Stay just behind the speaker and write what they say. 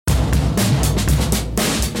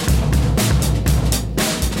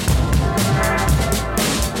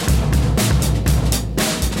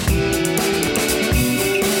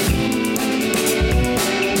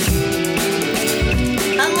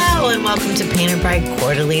Painted Bride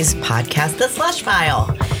Quarterly's podcast, The Slush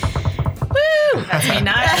File. Woo! That's me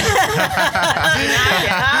not.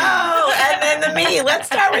 Oh, and then the me. Let's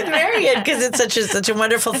start with Marion because it's such a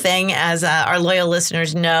wonderful thing. As our loyal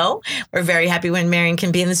listeners know, we're very happy when Marion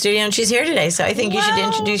can be in the studio, and she's here today. So I think you should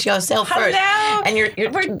introduce yourself first. Hello. And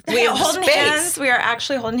we're holding hands. We are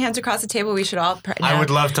actually holding hands across the table. We should all. I would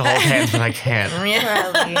love to hold hands, but I can't.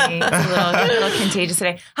 It's a little contagious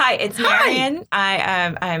today. Hi, it's Marion.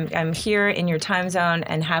 I'm here in your time zone,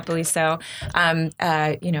 and happily so.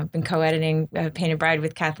 Been co-editing Painted Bride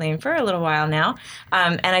with Kathleen for a little while now,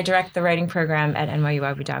 and I direct the writing program at NYU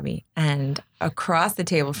Abu Dhabi. And across the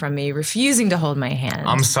table from me, refusing to hold my hand.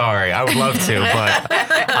 I'm sorry. I would love to, but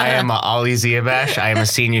I am Ali Ziabash. I am a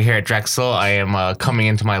senior here at Drexel. I am coming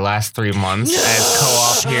into my last 3 months as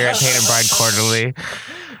co-op here at Painted Bride Quarterly.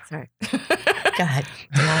 Sorry. Go ahead.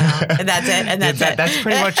 And that's it. And that's it. That's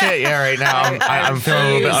pretty much it. Yeah, right now I'm feeling a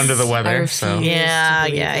little bit under the weather. So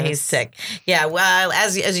Yeah, he's sick. Yeah, well,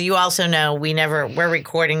 as you also know, we're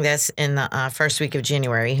recording this in the first week of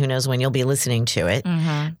January. Who knows when you'll be listening to it?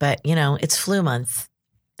 Mm-hmm. But it's flu month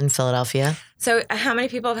in Philadelphia. So, how many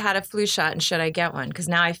people have had a flu shot, and should I get one? Because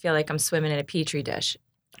now I feel like I'm swimming in a petri dish.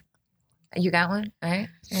 You got one, right?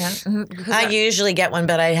 Yeah. Mm-hmm. I usually get one,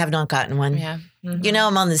 but I have not gotten one. Yeah. Mm-hmm.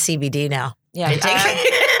 I'm on the CBD now. Yeah.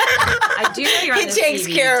 I do know you're on the CBD. He takes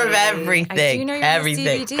care of everything. I do know you're on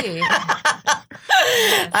the CBD.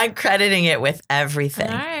 I'm crediting it with everything.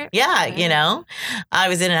 All right. Yeah, I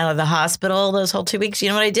was in and out of the hospital those whole 2 weeks. You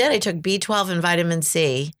know what I did? I took B12 and vitamin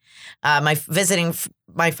C. Visiting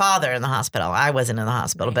my father in the hospital. I wasn't in the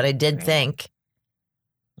hospital, but I did think,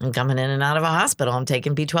 I'm coming in and out of a hospital. I'm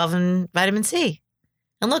taking B12 and vitamin C.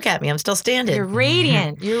 And look at me. I'm still standing. You're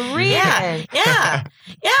radiant. You're radiant. Yeah.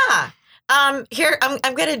 Here,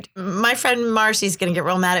 I'm going to, my friend Marcy's going to get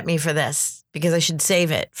real mad at me for this because I should save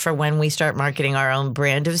it for when we start marketing our own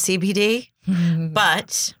brand of CBD.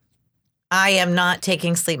 But I am not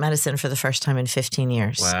taking sleep medicine for the first time in 15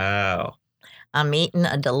 years. Wow. I'm eating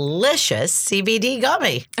a delicious CBD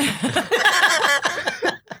gummy.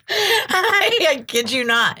 I kid you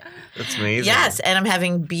not. That's amazing. Yes, and I'm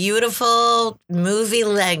having beautiful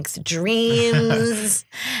movie-length dreams.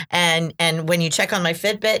 and when you check on my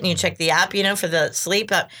Fitbit and you check the app, for the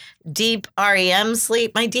sleep, deep REM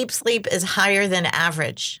sleep, my deep sleep is higher than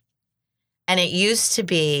average. And it used to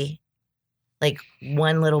be like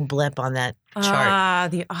one little blip on that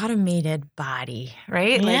chart. The automated body,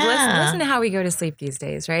 right? Like, listen to how we go to sleep these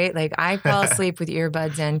days, right? Like, I fall asleep with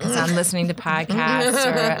earbuds in because I'm listening to podcasts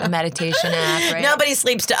or a meditation app, right? Nobody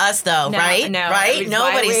sleeps to us, though, right? No, right?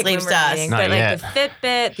 Nobody sleeps to us. Not But yet. like the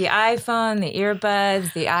Fitbit, the iPhone, the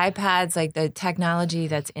earbuds, the iPads, like the technology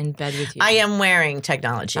that's in bed with you. I am wearing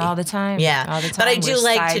technology. All the time. Yeah. All the time. But I do We're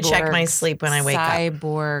like to check my cyborgs. sleep when I wake up.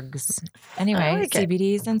 Cyborgs. Anyway, I like it.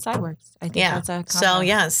 CBDs and cyborgs. I think that's a combo. So,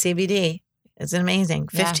 CBD. It's amazing.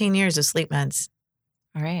 15 years of sleep meds.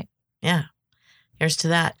 All right. Yeah. Here's to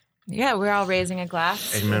that. Yeah, we're all raising a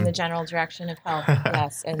glass in the general direction of health.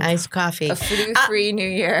 Yes. And iced coffee. a flu-free new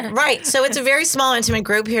year. Right. So it's a very small, intimate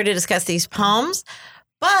group here to discuss these poems.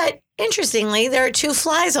 But interestingly, there are 2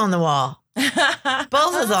 flies on the wall.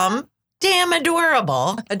 Both of them damn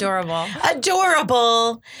adorable. Adorable.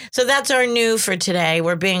 So that's our new for today.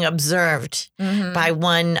 We're being observed by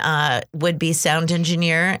one would-be sound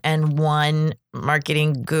engineer and one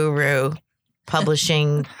marketing guru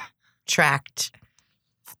publishing tract.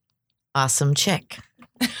 Awesome chick.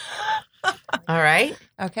 All right?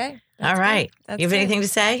 Okay. All right. Good. You have anything to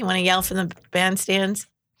say? You want to yell from the bandstands?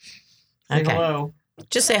 Okay. Hello.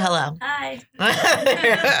 Just say hello. Hi.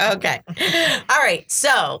 Okay. All right.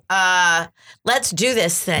 So let's do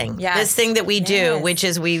this thing. Yes. This thing that we do, which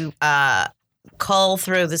is we cull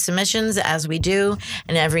through the submissions as we do,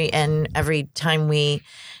 and every time we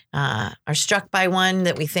are struck by one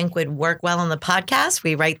that we think would work well on the podcast,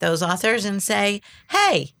 we write those authors and say,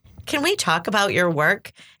 "Hey, can we talk about your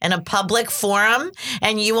work in a public forum?"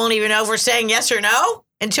 And you won't even know if we're saying yes or no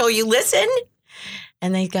until you listen.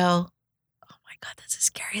 And they go, God, that's the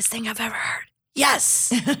scariest thing I've ever heard.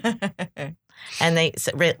 Yes. And they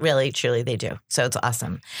really, truly, they do. So it's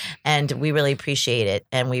awesome. And we really appreciate it.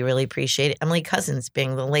 And we really appreciate Emily Cousins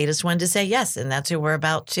being the latest one to say yes. And that's who we're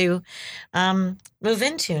about to move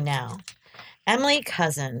into now. Emily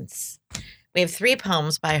Cousins. We have 3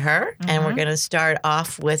 poems by her. And we're going to start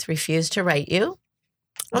off with Refuse to Write You.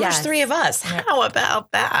 Well, there's 3 of us. Yeah. How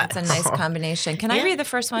about that? That's a nice combination. Can I read the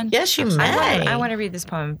first one? Yes, you may. I want to read this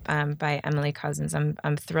poem by Emily Cousins.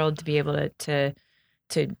 I'm thrilled to be able to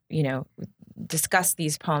discuss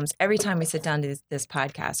these poems every time we sit down to this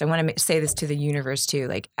podcast. I want to say this to the universe too.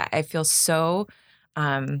 Like, I feel so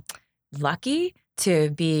lucky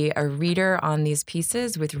to be a reader on these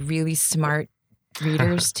pieces with really smart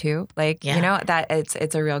readers too. Like, Yeah. you know, that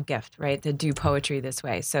it's a real gift, right? To do poetry this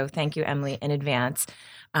way. So thank you, Emily, in advance.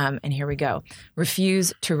 And here we go.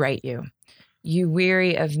 Refuse to write you. You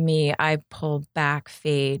weary of me, I pull back,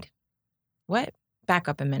 fade. What? Back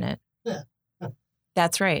up a minute.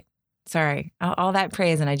 That's right. Sorry. All that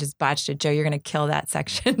praise and I just botched it. Joe, you're going to kill that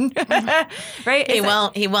section. Right? He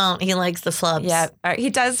won't. He likes the flubs. Yeah. He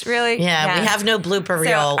does really? Yeah, we have no blooper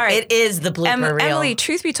reel. all right. It is the blooper reel. Emily,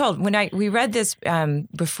 truth be told, when we read this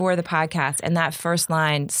before the podcast, and that first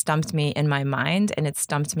line stumped me in my mind, and it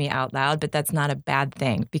stumped me out loud. But that's not a bad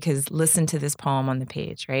thing because listen to this poem on the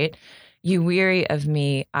page, right? You weary of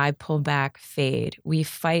me, I pull back, fade. We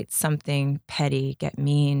fight something petty, get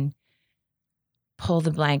mean. Pull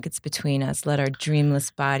the blankets between us. Let our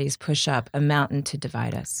dreamless bodies push up a mountain to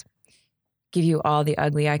divide us. Give you all the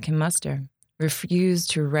ugly I can muster. Refuse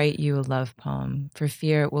to write you a love poem, for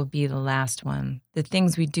fear it will be the last one. The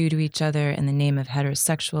things we do to each other in the name of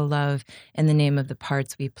heterosexual love, in the name of the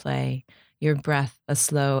parts we play. Your breath, a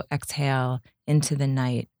slow exhale into the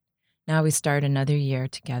night. Now we start another year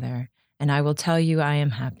together, and I will tell you I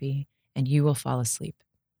am happy, and you will fall asleep.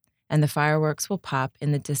 And the fireworks will pop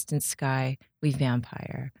in the distant sky. We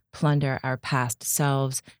vampire, plunder our past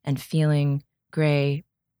selves, and feeling gray,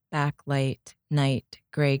 backlight, night,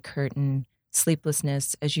 gray curtain,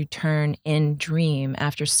 sleeplessness as you turn in dream.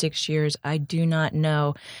 After 6 years, I do not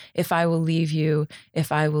know if I will leave you,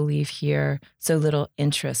 if I will leave here. So little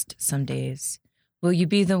interest some days. Will you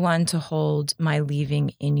be the one to hold my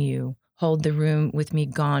leaving in you? Hold the room with me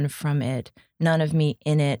gone from it. None of me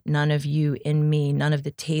in it, none of you in me, none of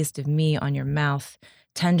the taste of me on your mouth.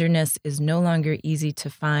 Tenderness is no longer easy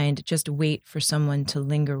to find. Just wait for someone to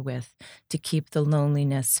linger with, to keep the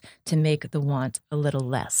loneliness, to make the want a little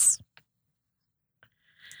less.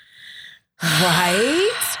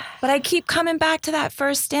 Right? But I keep coming back to that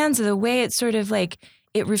first stanza, the way it's sort of like,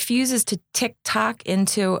 it refuses to tick-tock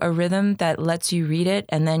into a rhythm that lets you read it,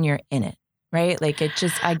 and then you're in it. Right? Like it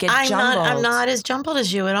just, I get jumbled. I'm not as jumbled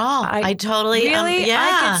as you at all. I totally, really? yeah.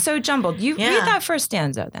 I get so jumbled. You read that first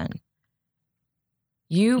stanza then.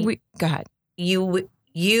 Go ahead. You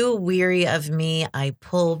weary of me, I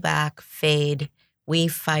pull back, fade. We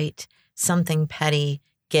fight, something petty,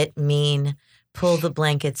 get mean. Pull the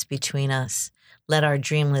blankets between us. Let our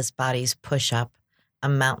dreamless bodies push up a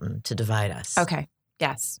mountain to divide us. Okay.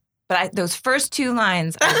 Yes. But those first two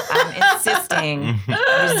lines, I'm insisting,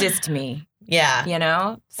 resist me. Yeah. You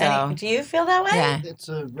know? So, do you feel that way? Yeah. It's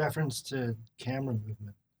a reference to camera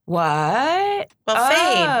movement. What? Well,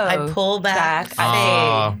 fade. I pull back,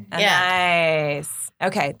 fade. Nice.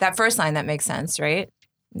 Okay. That first line, that makes sense, right?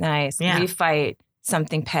 Nice. Yeah. We fight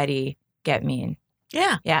something petty, get mean.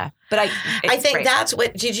 Yeah. Yeah. But I think that's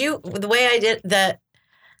what, the way I did that,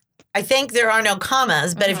 I think there are no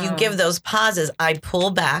commas, but if you give those pauses, I pull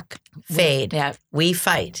back, fade. Yeah. We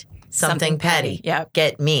fight. Something petty. Yep.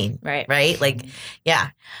 Get mean. Right. Right? Like,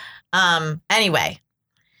 yeah. Anyway.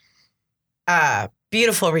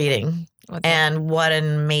 Beautiful reading. And what an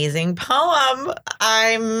amazing poem.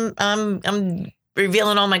 I'm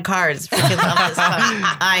revealing all my cards. Freaking love this poem.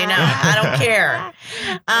 I know. I don't care.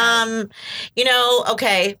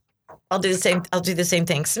 Okay. I'll do the same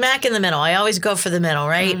thing. Smack in the middle. I always go for the middle,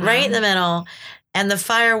 right? Mm-hmm. Right in the middle. And the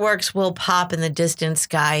fireworks will pop in the distant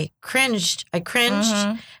sky. I cringed.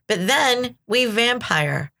 Mm-hmm. But then we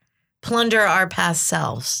vampire, plunder our past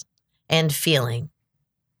selves and feeling.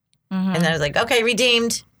 Mm-hmm. And then I was like, okay,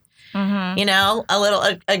 redeemed.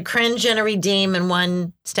 Mm-hmm. A cringe and a redeem in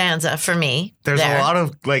one stanza for me. There's a lot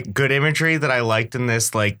of like good imagery that I liked in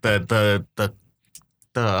this, like the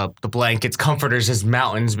blankets, comforters as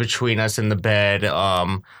mountains between us in the bed.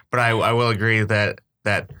 But I will agree that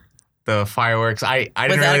the fireworks, I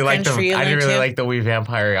didn't really like the We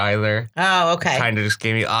Vampire either. Oh, okay. Kind of just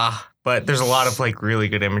gave me but there's a lot of like really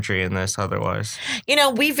good imagery in this otherwise.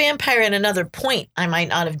 We Vampire at another point I might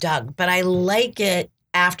not have dug, but I like it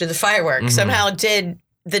after the fireworks. Mm-hmm. Somehow it did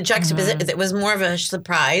the juxtaposition. Mm-hmm. It was more of a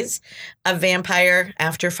surprise, a vampire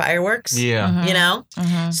after fireworks. Yeah. Mm-hmm.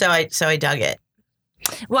 Mm-hmm. So I dug it.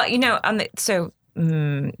 Well,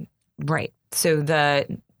 right. So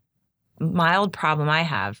the mild problem I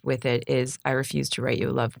have with it is I refuse to write you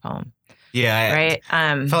a love poem. Yeah. Right.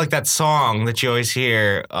 I felt like that song that you always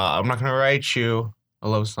hear. I'm not going to write you a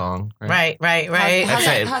love song. Right. How's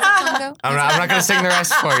that song go? I'm not going to sing the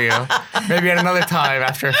rest for you. Maybe at another time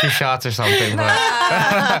after a few shots or something. But.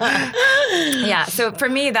 Yeah. So for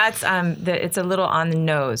me, that's it's a little on the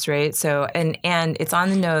nose, right? So and it's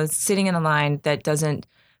on the nose, sitting in a line that doesn't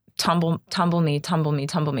tumble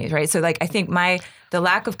me, right? So like I think the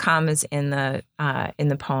lack of commas in the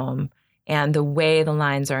poem and the way the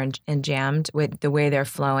lines are enjammed with the way they're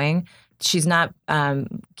flowing, she's not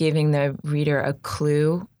giving the reader a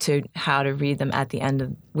clue to how to read them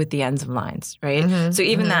with the ends of lines, right? Mm-hmm. So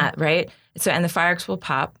even that, right? So and the fireworks will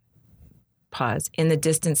pop, pause, in the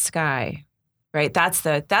distant sky. Right, that's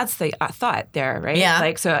the thought there, right? Yeah.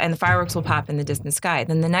 Like so, and the fireworks will pop in the distant sky.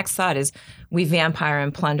 Then the next thought is, we vampire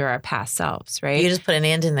and plunder our past selves, right? You just put an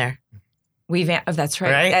and in there. That's right.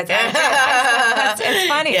 Right? It's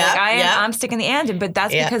funny. Yeah, like yeah. I'm sticking the and in, but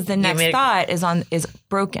that's Yeah. because the next thought is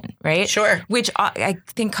broken, right? Sure. Which I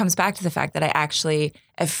think comes back to the fact that I actually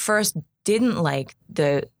at first didn't like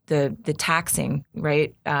the taxing,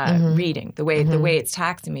 right? Reading the way it's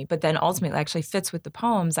taxing me, but then ultimately it actually fits with the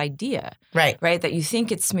poem's idea, Right. That you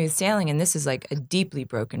think it's smooth sailing, and this is like a deeply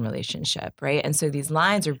broken relationship, right? And so these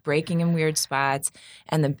lines are breaking in weird spots,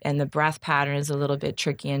 and the breath pattern is a little bit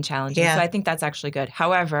tricky and challenging. Yeah. So I think that's actually good.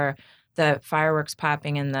 However, the fireworks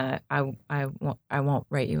popping and the I won't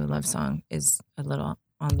write you a love song is a little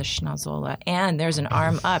on the schnozola. And there's an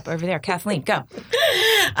arm up over there. Kathleen, go.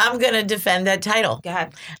 I'm going to defend that title. Go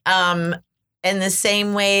ahead. In the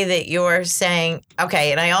same way that you're saying,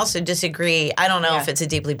 okay, and I also disagree. I don't know Yeah. if it's a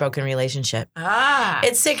deeply broken relationship. It's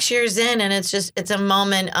It's 6 years in, and it's a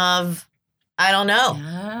moment of, I don't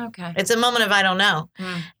know. okay. It's a moment of, I don't know,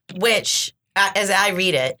 which, as I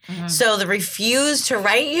read it, Mhm. so the refuse to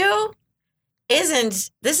write you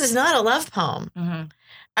this is not a love poem. Mhm.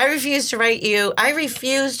 I refuse to write you. I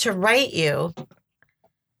refuse to write you.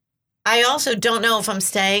 I also don't know if I'm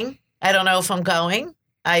staying. I don't know if I'm going.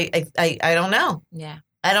 I don't know. Yeah.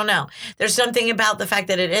 I don't know. There's something about the fact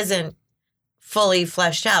that it isn't fully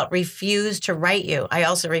fleshed out. Refuse to write you. I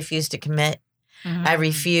also refuse to commit. Mhm. I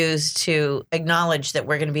refuse to acknowledge that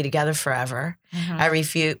we're going to be together forever. Mhm. I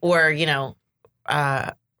refuse, or,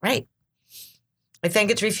 right. I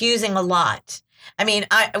think it's refusing a lot. I mean,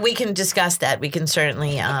 we can discuss that. We can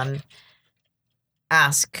certainly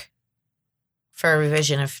ask for a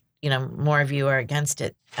revision if, more of you are against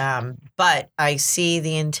it. But I see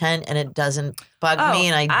the intent and it doesn't bug me,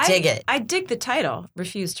 and I dig it. I dig the title,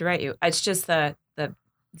 Refuse to Write You. It's just the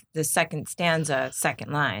second stanza,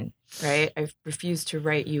 second line, right? I refuse to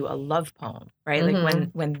write you a love poem, right? Mhm. Like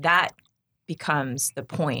when that becomes the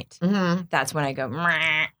point, Mm-hmm. that's when I go,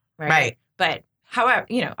 right? Right. But however,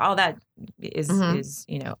 all that is, Mhm. is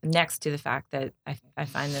next to the fact that I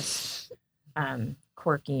find this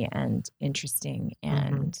quirky and interesting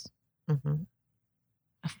and Mm-hmm.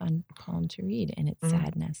 a fun poem to read in its Mhm.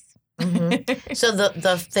 sadness. Mm-hmm. So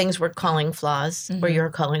the things we're calling flaws, or Mhm. you're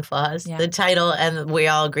calling flaws, Yeah. the title, and we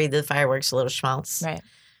all agreed that the fireworks a little schmaltz. Right.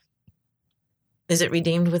 Is it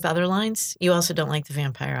redeemed with other lines? You also don't like the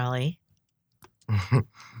vampire, Ollie.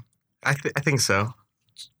 I think so.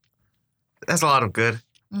 That's a lot of good.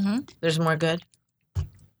 Mm-hmm. There's more good.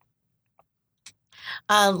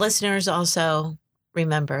 Listeners, also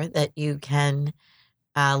remember that you can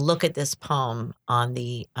look at this poem on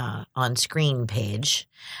the on-screen page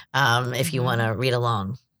if you want to read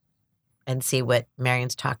along and see what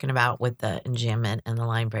Marion's talking about with the enjambment and the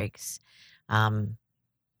line breaks.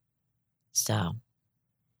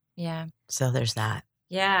 Yeah. So there's that.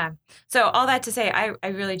 Yeah. So all that to say, I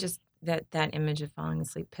really just that image of falling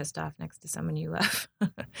asleep pissed off next to someone you love,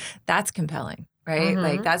 that's compelling, right? Mhm.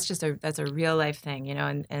 Like that's a real life thing,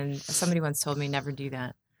 and somebody once told me never do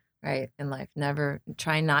that, right? In life, never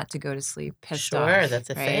try not to go to sleep pissed off. Sure, that's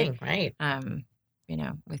a right? thing, right?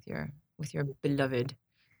 With your beloved,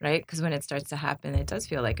 right? Because when it starts to happen, it does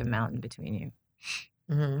feel like a mountain between you.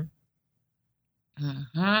 Mm-hmm.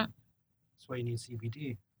 Mm-hmm. That's why you need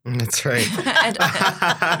CBD. That's right.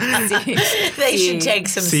 They should take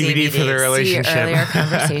some CBD for the CBDs. relationship. See earlier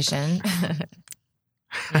conversation.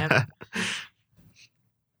 Yep.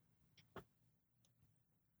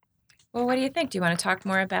 Well, what do you think? Do you want to talk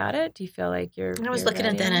more about it? Do you feel like you're? I was looking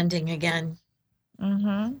at that ending again.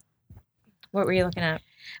 Mm-hmm. What were you looking at?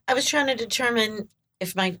 I was trying to determine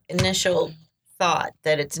if my initial thought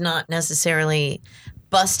that it's not necessarily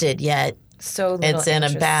busted yet, So little it's in a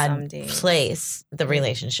interest bad some days. place, the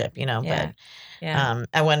relationship, Yeah. but Yeah.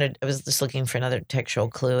 I was just looking for another textual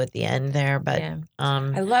clue at the end there, but Yeah.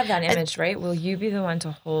 I love that image, right? Will you be the one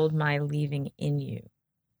to hold my leaving in you?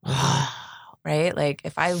 Right? Like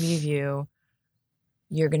if I leave you,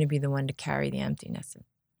 you're going to be the one to carry the emptiness,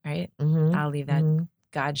 right? Mhm. I'll leave that Mhm.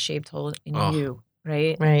 God-shaped hole in Oh. you,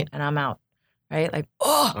 right? Right. And I'm out, right? Like,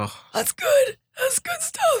 Oh, that's good. That's good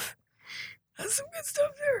stuff. That's some good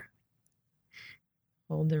stuff there.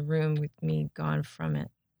 Hold the room with me gone from it.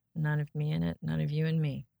 None of me in it, none of you and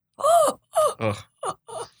me. oh.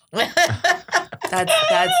 That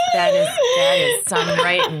is some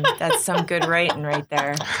writing. That's some good writing right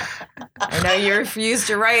there. I know you refused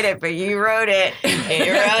to write it, but you wrote it. You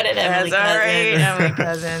wrote it, Emily That's all right, Cousins. Emily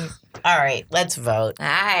Cousins. All right, let's vote. All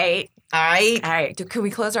right. All right. All right. Can we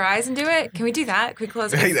close our eyes and do it? Can we do that? Can we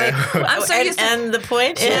close? I'm so used to. And the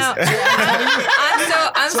point is,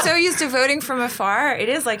 I'm so used to voting from afar. It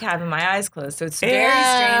is like having my eyes closed. So it's very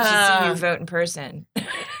strange to see you vote in person.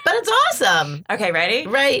 But it's awesome. Okay, ready?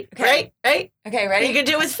 Right. Okay. Right. Okay, ready? You can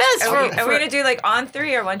do it with fists. Are we gonna do like on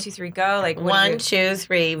 3 or 1, 2, 3, go? Like 1, 2,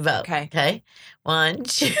 3, vote. Okay. 1,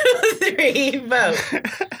 2, 3, vote.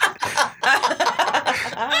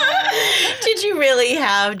 Did you really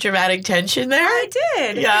have dramatic tension there? I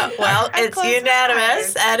did. Yeah. Well, I it's closed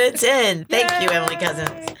unanimous my eyes. and it's in. Thank you, Yay. Emily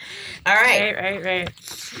Cousins. All right. Right.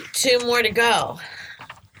 2 more to go.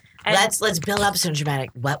 And- Let's build up some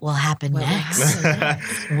dramatic. What will happen next?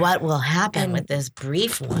 What will happen with this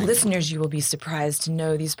brief one? Listeners, you will be surprised to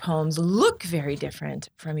know these poems look very different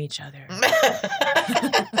from each other.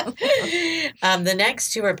 The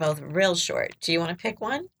next 2 are both real short. Do you want to pick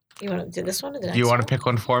one? You want to do this one or the next Do you want to one? pick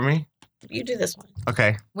one for me? You do this one.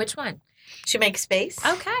 Okay. Which one? To make space.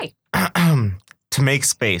 Okay. To make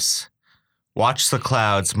space. Watch the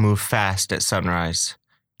clouds move fast at sunrise.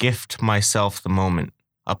 Gift myself the moment,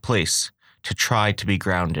 a place to try to be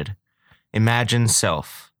grounded. Imagine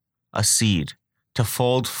self, a seed, to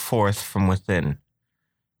fold forth from within.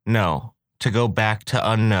 No, to go back to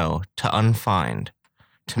unknow, to unfind.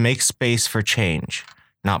 To make space for change,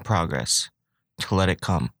 not progress. To let it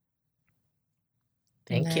come.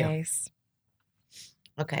 Thank you. Nice.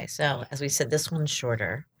 Okay, so as we said, this one's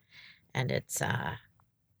shorter, and it's the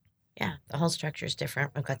whole structure is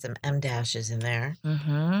different. We've got some M dashes in there.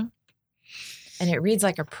 Mm-hmm. And it reads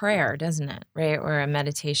like a prayer, doesn't it? Right? Or a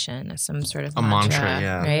meditation, some sort of A mantra,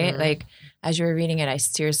 yeah. Right? Mhm. Like as you were reading it, I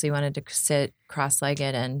seriously wanted to sit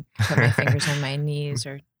cross-legged and put my fingers on my knees,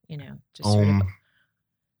 or just sort of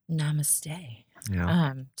namaste.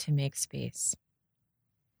 Yeah. To make space.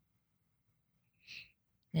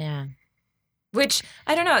 Yeah. Which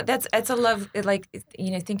I don't know. It's a love. Like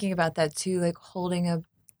thinking about that too. Like holding a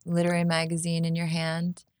literary magazine in your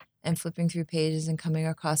hand and flipping through pages and coming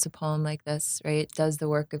across a poem like this, right? Does the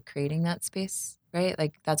work of creating that space, right?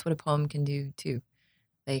 Like that's what a poem can do too.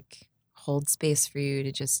 Like hold space for you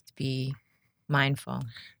to just be mindful.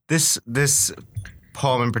 This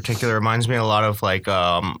poem in particular reminds me a lot of like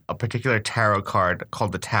a particular tarot card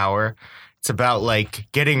called the Tower. It's about like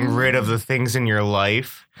getting rid of the things in your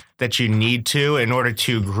life that you need to in order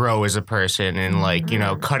to grow as a person, and like,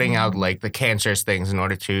 cutting out like the cancerous things in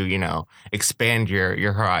order to, expand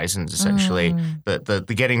your horizons, essentially. The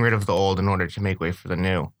getting rid of the old in order to make way for the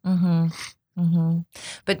new. Mm-hmm. Mm-hmm.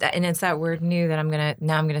 But and it's that word "new" that I'm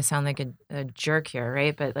gonna sound like a jerk here,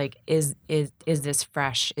 right? But like, is this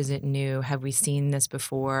fresh? Is it new? Have we seen this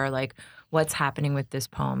before? Like, what's happening with this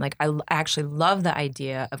poem? Like, I actually love the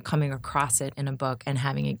idea of coming across it in a book and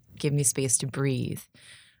having it give me space to breathe.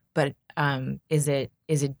 But is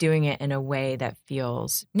it doing it in a way that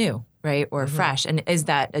feels new, right, or fresh? And is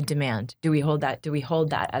that a demand? Do we hold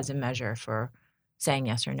that as a measure for saying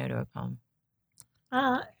yes or no to a poem?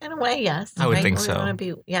 In a way, yes. I would right? think We so. want to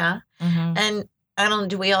be, yeah. Mm-hmm. And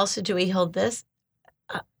do we hold this?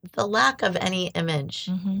 The lack of any image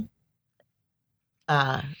Mm-hmm.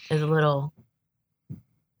 is a little,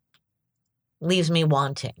 leaves me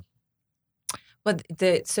wanting. Well,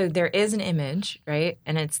 so there is an image, right,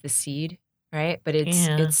 and it's the seed, right? But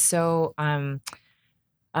it's so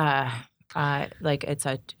like it's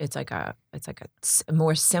like a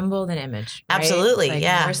more symbol than image. Right? Absolutely, Like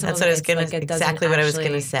yeah. more That's symbol what I was than- gonna like it doesn't exactly what I was gonna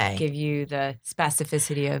actually say. Give you the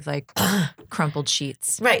specificity of like crumpled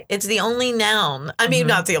sheets. Right. It's the only noun. I mean,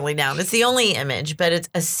 not the only noun. It's the only image, but it's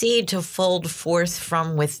a seed to fold forth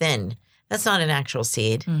from within. That's not an actual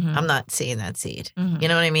seed. Mhm. I'm not seeing that seed. Mhm. You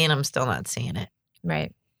know what I mean? I'm still not seeing it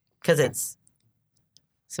Right. because it's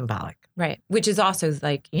symbolic. Right. Which is also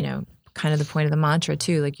like, kind of the point of the mantra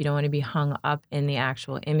too. Like you don't want to be hung up in the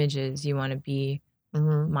actual images. You want to be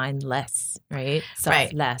Mm-hmm. mindless, right? Right.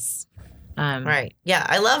 Selfless. Right. Yeah.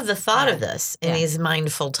 I love the thought of this in Yeah. these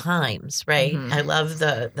mindful times, right? Mhm. I love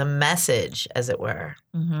the message, as it were.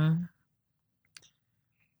 Mm-hmm.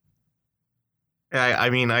 I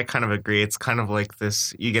mean, I kind of agree. It's kind of like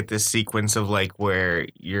this, you get this sequence of like where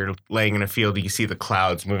you're laying in a field, you see the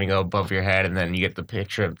clouds moving above your head, and then you get the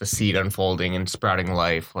picture of the seed unfolding and sprouting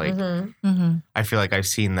life. Like, Mhm. Mm-hmm. I feel like I've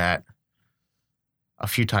seen that a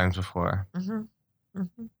few times before. Mhm.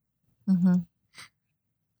 Mhm. Mm-hmm.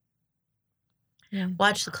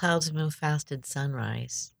 Watch the clouds move fast at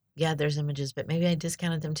sunrise. Yeah, there's images, but maybe I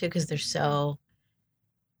discounted them too because they're so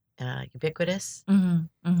ubiquitous.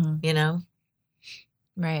 Mm-hmm. You know,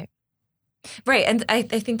 right. And I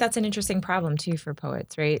think that's an interesting problem too for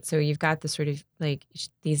poets, right? So you've got the sort of like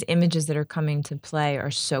these images that are coming to play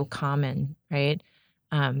are so common, right?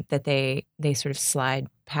 That they sort of slide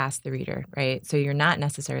past the reader, right? So you're not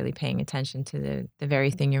necessarily paying attention to the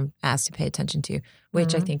very thing you're asked to pay attention to,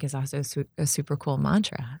 which I think is also a super cool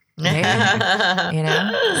mantra, right? You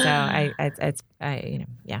know, so I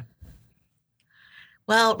yeah.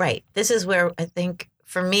 Well, right. This is where I think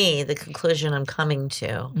for me the conclusion I'm coming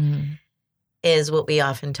to is what we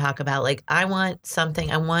often talk about. Like, I want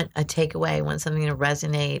something. I want a takeaway. I want something to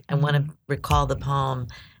resonate. I want to recall the poem,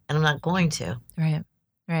 and I'm not going to. Right.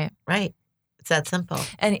 It's that simple.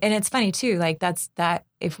 And it's funny too, like that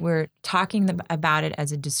if we're talking about it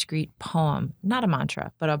as a discrete poem, not a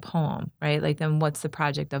mantra, but a poem, right? Like then what's the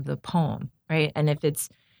project of the poem, right? And if it's,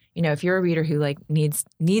 you know, if you're a reader who like needs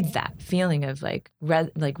that feeling of like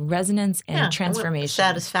resonance and transformation,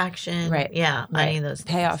 satisfaction, right? Yeah, right. any of those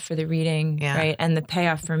payoff for the reading, right? And the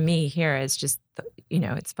payoff for me here is just, you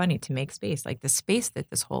know, it's funny to make space, like the space that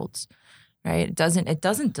this holds, right? It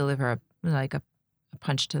doesn't deliver a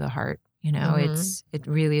punch to the heart. You know, it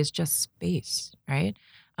really is just space, right?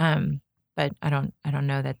 But I don't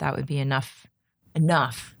know that would be enough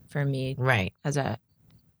for me, right, as a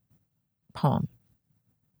poem.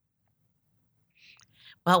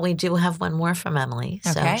 Well, we do have one more from Emily.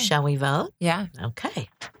 So shall we vote? Yeah. Okay.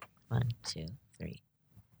 1, 2, 3.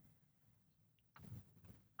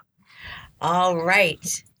 All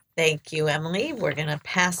right. Thank you, Emily. We're going to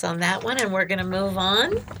pass on that one, and we're going to move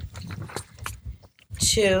on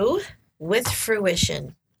to With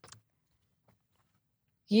Fruition.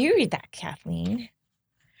 You read that, Kathleen.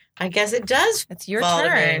 I guess it does. It's your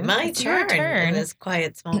turn. My turn in this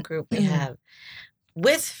quiet small group we have.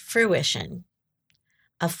 With Fruition.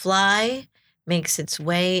 A fly makes its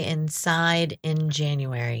way inside in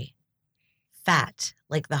January. Fat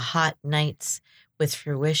like the hot nights, with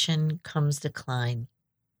fruition comes decline.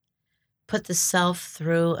 Put the self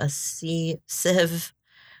through a sieve,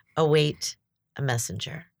 await a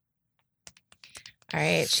messenger. All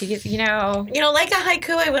right, she gets, you know, like a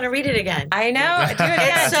haiku. I want to read it again. I know. Do it again.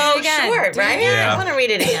 It's so short, right? Yeah. I want to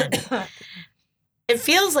read it again. It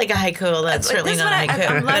feels like a haiku. That's certainly not a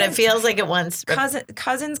haiku, but it feels like it once. Cousins.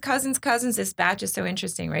 This batch is so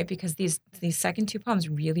interesting, right? Because these second two poems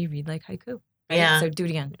really read like haiku. Right? Yeah. So do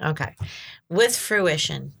it again. Okay. With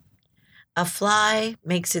Fruition. A fly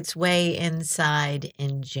makes its way inside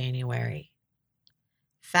in January.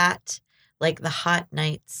 Fat like the hot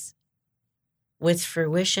nights. With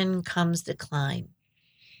fruition comes decline.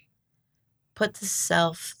 Put the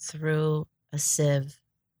self through a sieve.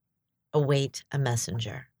 Await a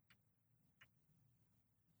messenger.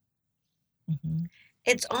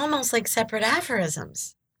 It's almost like separate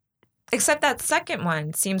aphorisms. Except that second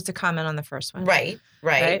one seems to comment on the first one. Right.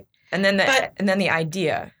 And then the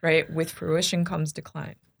idea, right? With fruition comes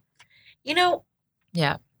decline.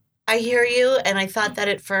 Yeah. I hear you, and I thought that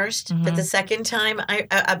at first, but the second time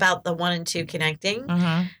about the 1 and 2 connecting.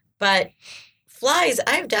 But flies,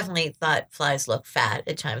 I've definitely thought flies look fat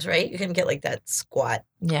at times, right? You can get like that squat,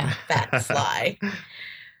 fat fly.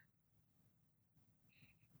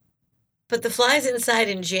 But the flies inside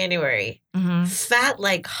in January, fat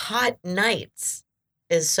like hot nights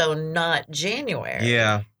is so not January.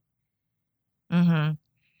 Yeah.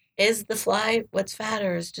 Is the fly what's fat,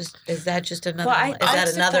 or is that just another? Well, I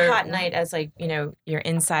that another the hot night as like, you're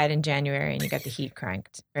inside in January and you got the heat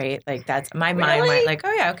cranked, right? Like that's my mind went like,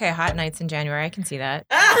 oh yeah, okay, hot nights in January, I can see that.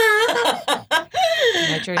 I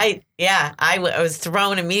was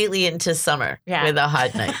thrown immediately into summer with a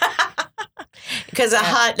hot night. Because a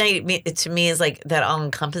hot night to me is like that all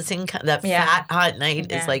encompassing. That fat hot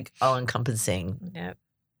night is like all encompassing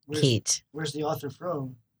heat. Where's the author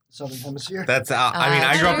from? Southern Hemisphere. That's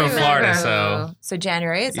I grew up in Florida, so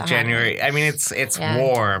January is January. I mean, it's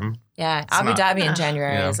warm. Yeah, Abu Dhabi in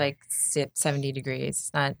January is like 70 degrees.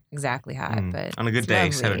 It's not exactly hot, but on a good day,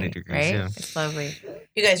 lovely, 70 degrees. Right? Yeah. It's lovely.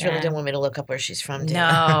 You guys really didn't want me to look up where she's from, did you?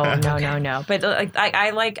 No. But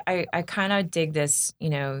I kind of dig this.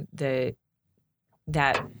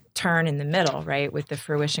 That turn in the middle, right? With the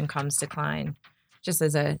fruition comes decline. Just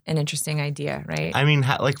as an interesting idea, right? I mean,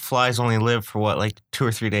 like flies only live for what, like 2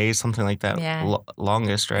 or 3 days, something like that. Yeah.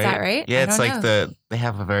 Longest, right? Is that right? Yeah, it's like they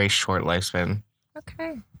have a very short lifespan.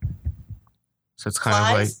 Okay. So it's kind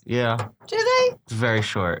flies? of like, yeah. Do they? It's very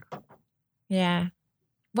short. Yeah.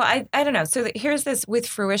 Well, I don't know. So here's this With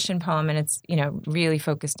Fruition poem, and it's, really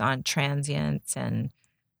focused on transience and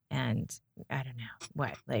I don't know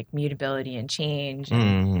what, like mutability and change,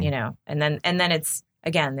 and, and then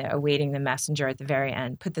again, the awaiting the messenger at the very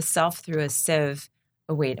end. Put the self through a sieve,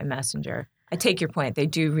 await a messenger. I take your point. They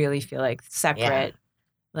do really feel like separate,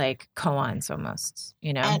 like koans almost,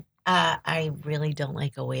 you know? And, I really don't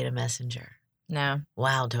like await a messenger. No.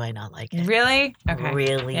 Wow, do I not like it? Really? Okay.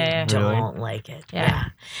 Really don't like it. Yeah.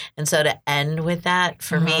 And so to end with that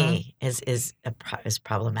for me is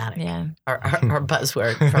problematic. Yeah. Our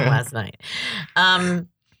buzzword from last night.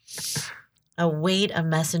 Await a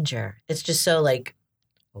messenger. It's just so like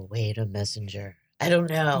await a messenger. I don't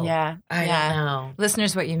know. Yeah. I don't know.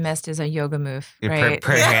 Listeners, what you missed is a yoga move, Your right?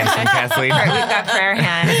 prayer hands from Kathleen. We've got prayer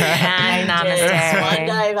hands and namaste. One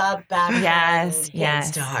dive up, back. Yes.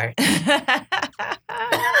 Start. That's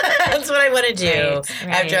what I want to do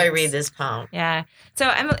after I read this poem. Yeah.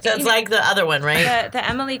 So Emily, So it's like the other one, right? The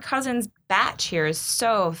Emily Cousins batch here is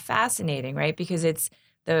so fascinating, right? Because it's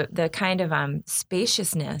the kind of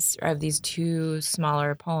spaciousness of these two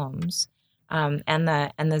smaller poems, and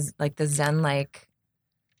the like the Zen-like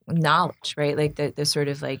knowledge, right? Like the sort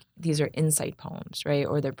of like these are insight poems, right?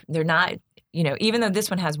 Or they're not, you know, even though this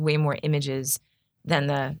one has way more images than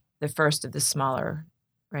the first of the smaller,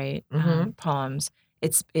 right, poems.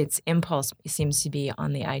 Its impulse seems to be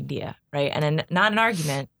on the idea, right? And not an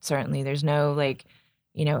argument, certainly. There's no like,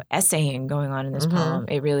 you know, essaying going on in this poem.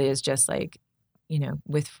 It really is just like, you know,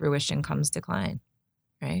 with fruition comes decline,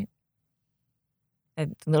 right? A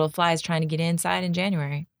little fly is trying to get inside in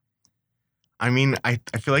January. I mean, I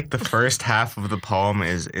feel like the first half of the poem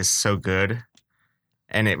is so good,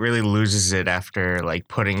 and it really loses it after like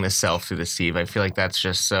putting the self through the sieve. I feel like that's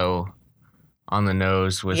just so on the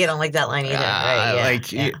nose. With You don't like that line either,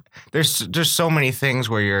 right? Yeah. There's so many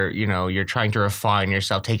things where you're trying to refine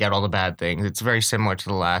yourself, take out all the bad things. It's very similar to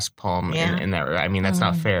the last poem in that. I mean, that's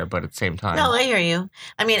not fair, but at the same time, No, I hear you.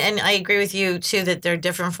 I mean, and I agree with you too that they're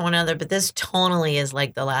different from one another. But this tonally is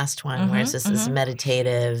like the last one, whereas this is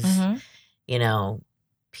meditative. You know,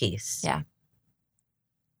 peace. Yeah.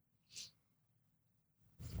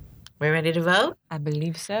 We ready to vote? I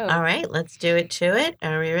believe so. All right, let's do it to it.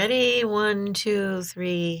 Are we ready? 1, 2,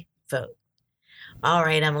 3, vote. All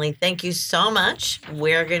right, Emily, thank you so much.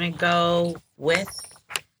 We're going to go with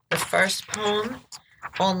the first poem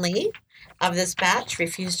only of this batch,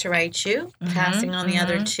 Refuse to Write You, passing on the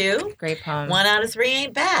other two. Great poem. 1 out of 3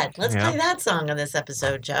 ain't bad. Let's play that song on this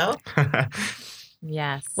episode, Joe.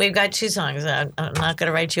 Yes. We've got 2 songs. I'm not going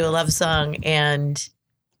to write you a love song, and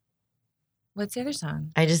What's the other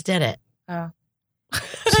song? I just did it. Oh. 2,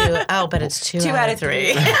 but it's 2 out of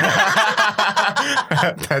 3.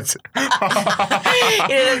 That's You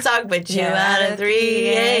know that song, but 2 out of 3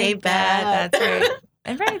 ain't bad. That's right.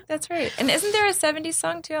 And right, that's right. And isn't there a 70s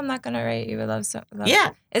song too? I'm not gonna write you a love song.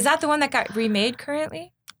 Yeah. Is that the one that got remade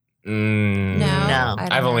currently? No.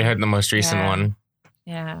 I've only heard the most recent one.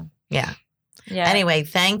 Yeah. Yeah. Yeah. Anyway,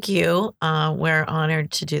 thank you. We're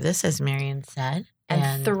honored to do this, as Marian said.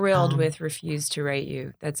 And thrilled with Refuse to Write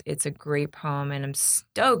You. It's a great poem, and I'm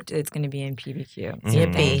stoked it's going to be in PBQ. So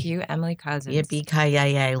Yippee. thank you, Emily Cousins.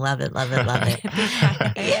 Yippee-ki-yay, love it, love it, love it.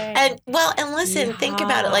 And listen, think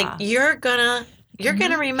about it. Like you're gonna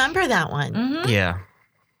remember that one. Yeah.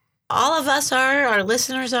 All of us are, our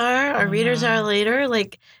listeners are, our readers are later.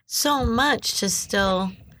 Like so much to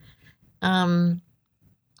still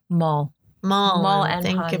mull and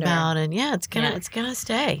think ponder. about, and it's gonna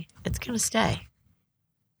stay. It's gonna stay.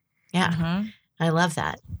 Yeah, I love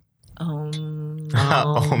that. All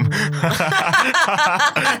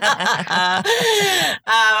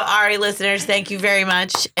right, listeners, thank you very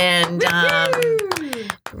much, and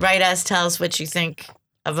write us. Tell us what you think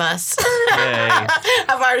of us,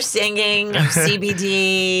 of our singing, of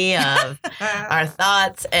CBD, of our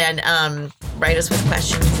thoughts, and write us with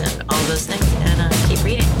questions and all those things. And